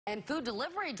And food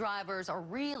delivery drivers are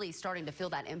really starting to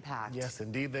feel that impact. Yes,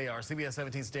 indeed they are. CBS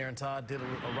 17's Darren Todd did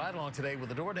a ride-along today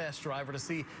with a DoorDash driver to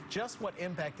see just what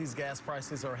impact these gas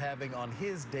prices are having on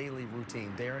his daily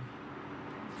routine. Darren?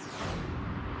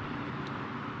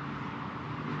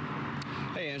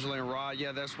 Hey, Angela and Rod.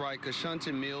 Yeah, that's right.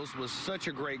 Kashunton Mills was such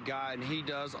a great guy, and he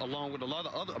does, along with a lot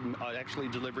of other actually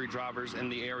delivery drivers in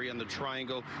the area in the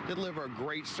Triangle, deliver a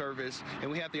great service.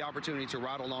 And we have the opportunity to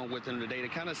ride along with him today to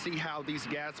kind of see how these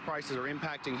gas prices are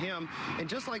impacting him. And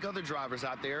just like other drivers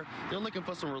out there, they're looking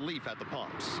for some relief at the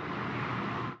pumps.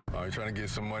 You're trying to get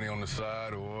some money on the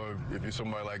side, or if you're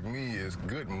somebody like me, it's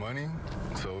good money,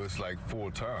 so it's like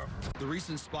full time. The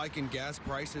recent spike in gas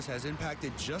prices has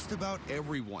impacted just about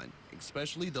everyone,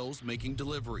 especially those making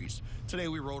deliveries. Today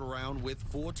we rode around with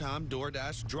full-time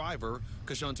DoorDash driver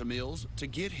Kashunton Mills to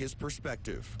get his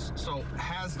perspective. So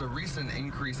has the recent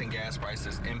increase in gas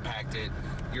prices impacted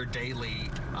your daily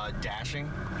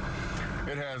dashing?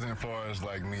 It hasn't as far as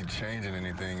like me changing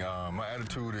anything. My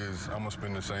attitude is I'm gonna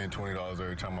spend the same $20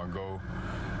 every time I go.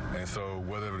 And so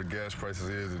whatever the gas prices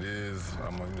is, it is.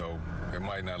 It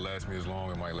might not last me as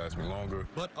long, it might last me longer.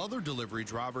 But other delivery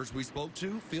drivers we spoke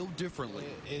to feel differently.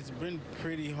 It's been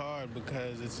pretty hard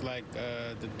because it's like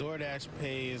the DoorDash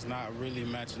pay is not really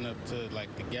matching up to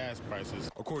like the gas prices.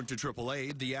 According to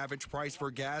AAA, the average price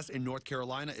for gas in North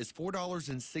Carolina is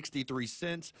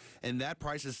 $4.63, and that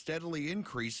price is steadily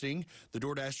increasing. The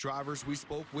DoorDash drivers we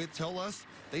spoke with tell us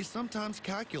they sometimes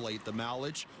calculate the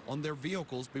mileage on their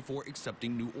vehicles before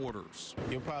accepting new orders.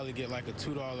 You'll probably get like a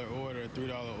 $2 order, a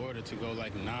 $3 order to go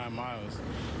like 9 miles.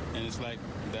 And it's like,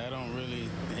 that don't really,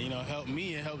 help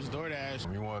me. It helps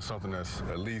DoorDash. You want something that's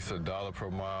at least $1 per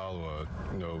mile, or,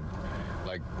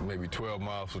 like maybe 12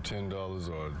 miles for $10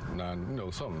 or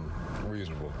 $9, something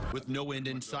reasonable. With no end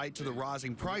in sight to the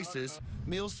rising prices,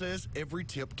 Mills says every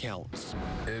tip counts.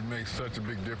 It makes such a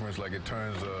big difference, like it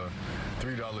turns a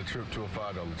 $3 trip to a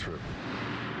 $5 trip.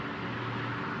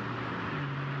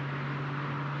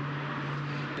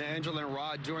 Angela and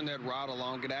Rod, during that ride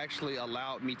along, it actually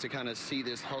allowed me to kind of see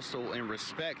this hustle and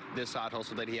respect this side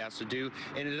hustle that he has to do.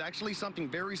 And it's actually something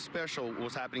very special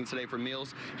was happening today for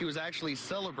Mills. He was actually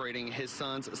celebrating his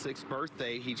son's 6th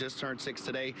birthday. He just turned 6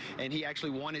 today, and he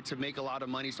actually wanted to make a lot of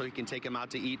money so he can take him out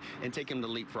to eat and take him to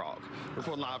Leapfrog.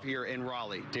 Reporting live here in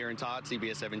Raleigh, Darren Todd,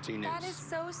 CBS 17 News. That is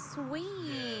so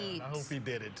sweet. Yeah, I hope he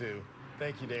did it too.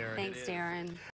 Thank you, Darren. Thanks, Darren.